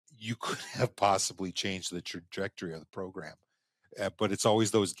you could have possibly changed the trajectory of the program. But it's always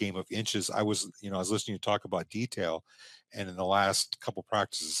those game of inches. I was listening to you talk about detail, and in the last couple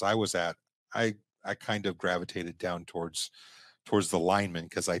practices I was at, I kind of gravitated down towards the lineman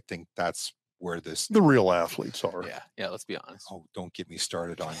because I think that's where this The real athletes are. Yeah. Let's be honest. Oh, don't get me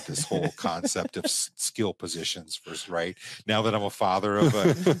started on this whole concept of skill positions first, right? Now that I'm a father of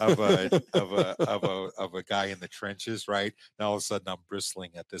a guy in the trenches, right? Now all of a sudden I'm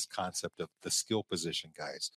bristling at this concept of the skill position guys.